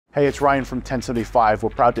Hey, it's Ryan from 1075. We're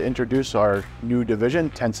proud to introduce our new division,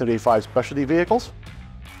 1075 Specialty Vehicles.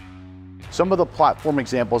 Some of the platform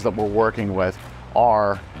examples that we're working with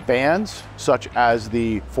are vans, such as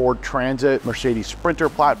the Ford Transit, Mercedes Sprinter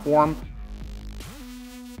platform.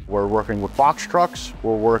 We're working with box trucks.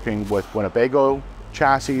 We're working with Winnebago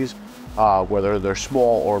chassis, whether they're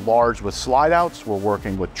small or large with slide outs. We're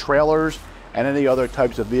working with trailers and any other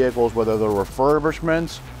types of vehicles, whether they're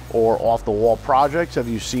refurbishments or off-the-wall projects. Have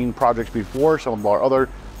you seen projects before? Some of our other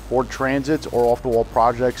Ford Transits or off-the-wall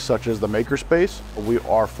projects such as the Makerspace. We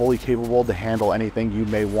are fully capable to handle anything you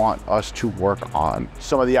may want us to work on.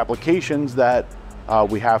 Some of the applications that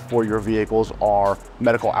we have for your vehicles are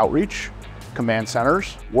medical outreach, command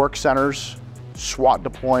centers, work centers, SWAT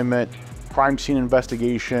deployment, crime scene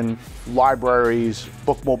investigation, libraries,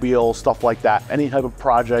 bookmobiles, stuff like that. Any type of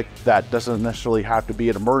project that doesn't necessarily have to be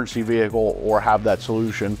an emergency vehicle or have that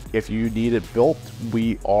solution. If you need it built,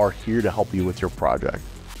 we are here to help you with your project.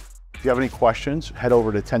 If you have any questions, head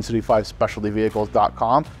over to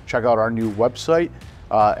 1075specialtyvehicles.com. Check out our new website,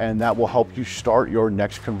 and that will help you start your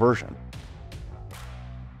next conversion.